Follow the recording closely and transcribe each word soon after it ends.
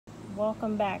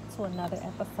Welcome back to another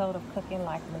episode of Cooking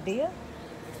Like Medea.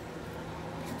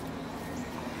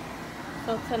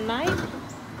 So tonight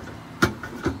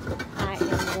I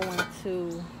am going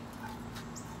to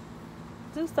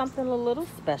do something a little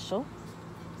special,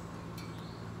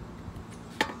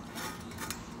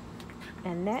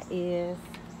 and that is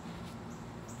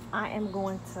I am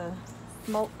going to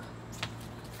smoke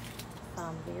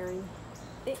some very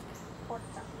thick pork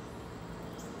chops.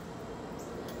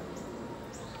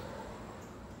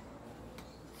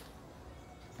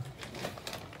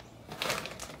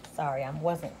 Sorry, I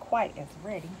wasn't quite as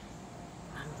ready.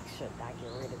 I'll make sure that I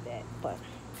get rid of that. But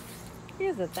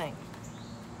here's the thing.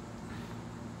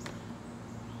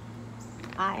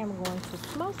 I am going to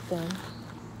smoke them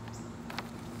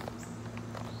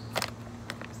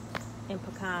in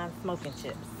pecan smoking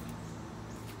chips.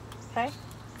 Okay?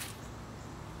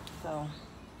 So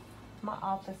my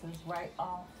office is right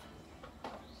off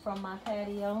from my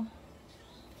patio.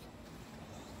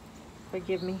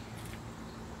 Forgive me.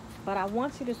 But I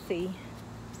want you to see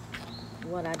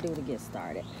what I do to get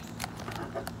started.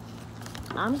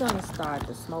 I'm going to start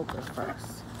the smoker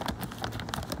first,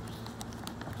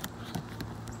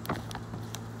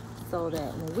 so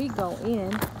that when we go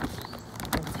in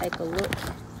and take a look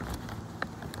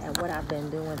at what I've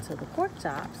been doing to the pork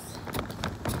chops,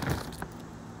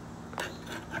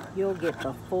 you'll get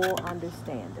the full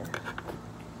understanding.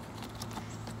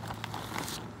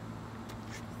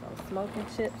 So smoking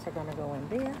chips are going to go in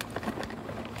there.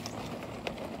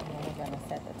 And then we're going to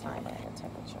set the timer at the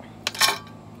temperature.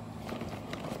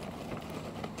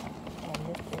 And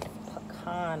this is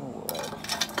pecan wood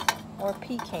or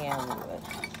pecan wood.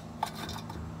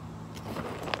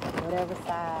 Whatever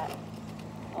side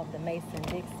of the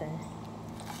Mason-Dixon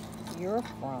you're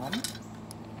from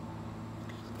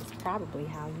is probably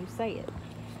how you say it.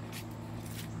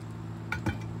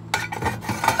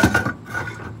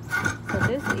 So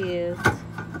this is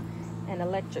an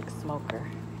electric smoker,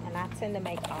 and I tend to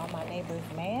make all my neighbors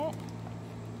mad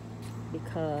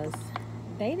because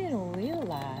they didn't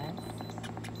realize,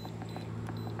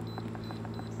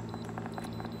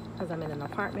 because I'm in an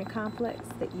apartment complex,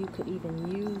 that you could even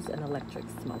use an electric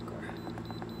smoker.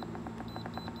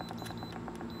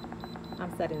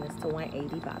 I'm setting this to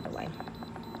 180, by the way.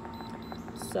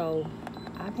 So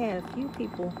I've had a few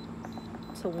people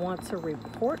to want to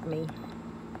report me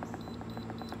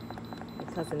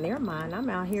because in their mind, I'm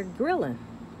out here grilling.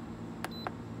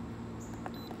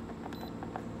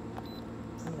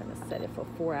 I'm gonna set it for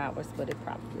 4 hours, but it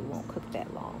probably won't cook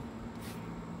that long.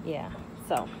 Yeah,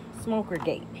 so Smoker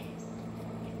Gate.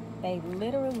 They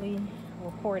literally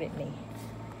reported me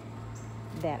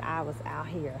that I was out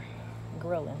here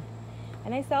grilling.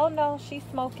 And they said, oh no, she's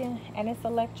smoking and it's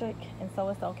electric and so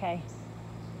it's okay.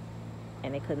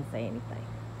 And they couldn't say anything.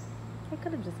 They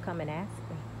could have just come and asked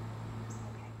me.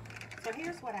 Okay, so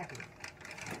here's what I did.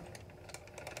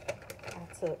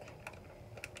 I took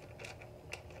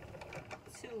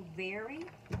 2 very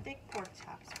thick pork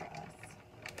chops for us.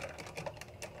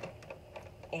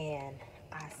 And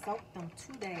I soaked them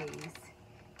 2 days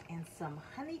in some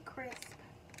Honeycrisp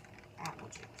apple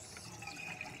juice.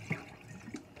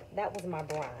 That was my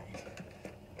brine.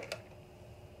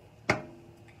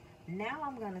 Now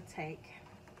I'm going to take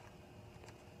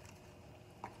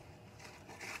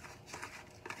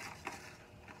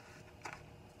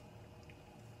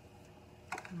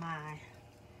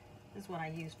this is what I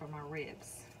use for my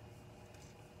ribs.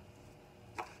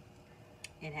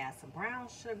 It has some brown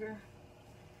sugar,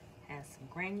 has some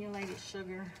granulated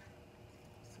sugar,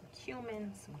 some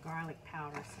cumin, some garlic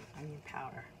powder, some onion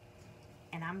powder.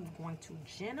 And I'm going to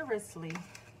generously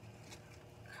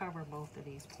cover both of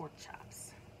these pork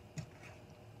chops.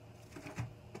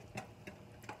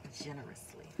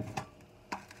 Generously.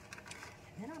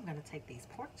 And then I'm going to take these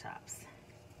pork chops.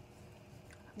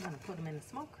 I'm going to put them in the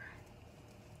smoker.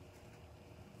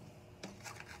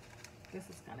 This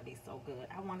is going to be so good.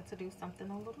 I wanted to do something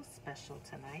a little special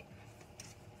tonight.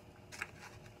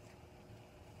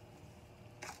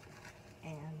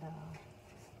 And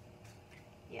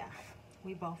yeah,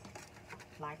 we both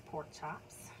like pork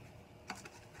chops.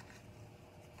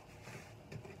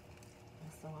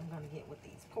 And so I'm going to get with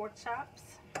these pork chops.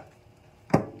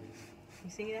 You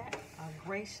see that? A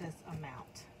gracious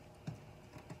amount.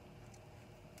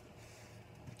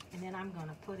 And then I'm going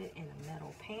to put it in a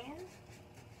metal pan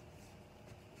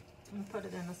and put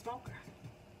it in the smoker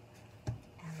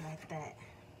and let that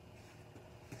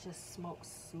just smoke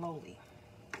slowly.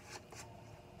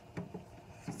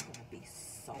 It's going to be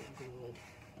so good.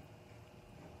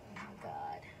 Oh my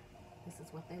God. This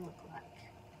is what they look like.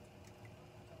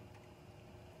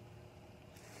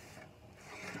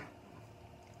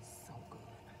 So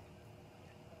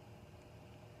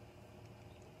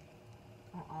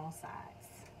all sides.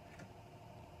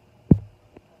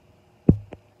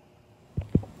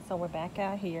 So we're back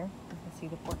out here. You can see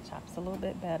the pork chops a little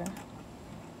bit better.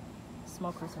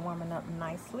 Smoker's warming up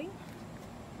nicely.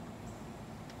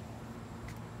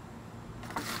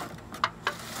 I'm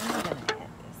not gonna add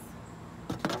this.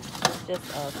 Just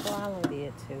so I only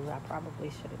did 2. I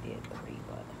probably should have did 3,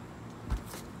 but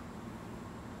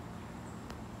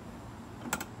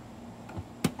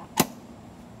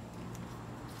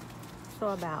so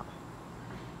about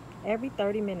every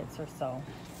 30 minutes or so,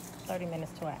 30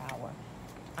 minutes to an hour,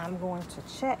 I'm going to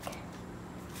check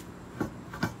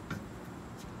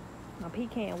my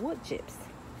pecan wood chips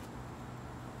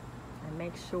and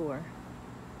make sure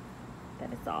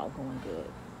that it's all going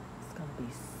good. It's gonna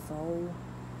be so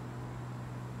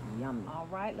yummy. All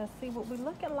right, let's see what we're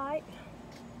looking like.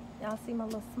 Y'all see my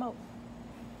little smoke?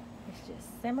 It's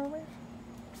just simmering.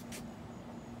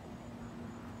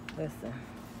 Listen,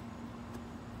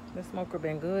 this smoker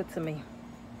been good to me.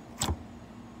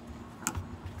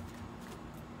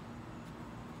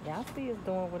 Y'all see it's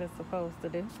doing what it's supposed to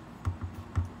do.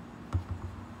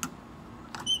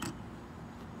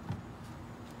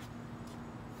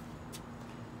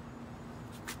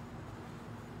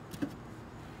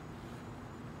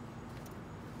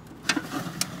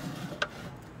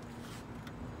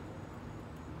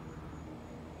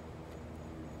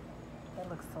 That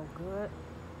looks so good.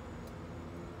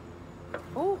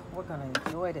 Oh, we're gonna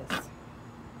enjoy this. Y'all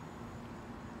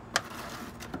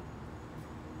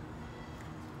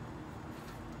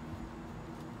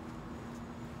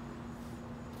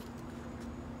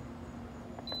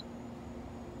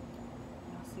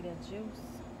see that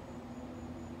juice?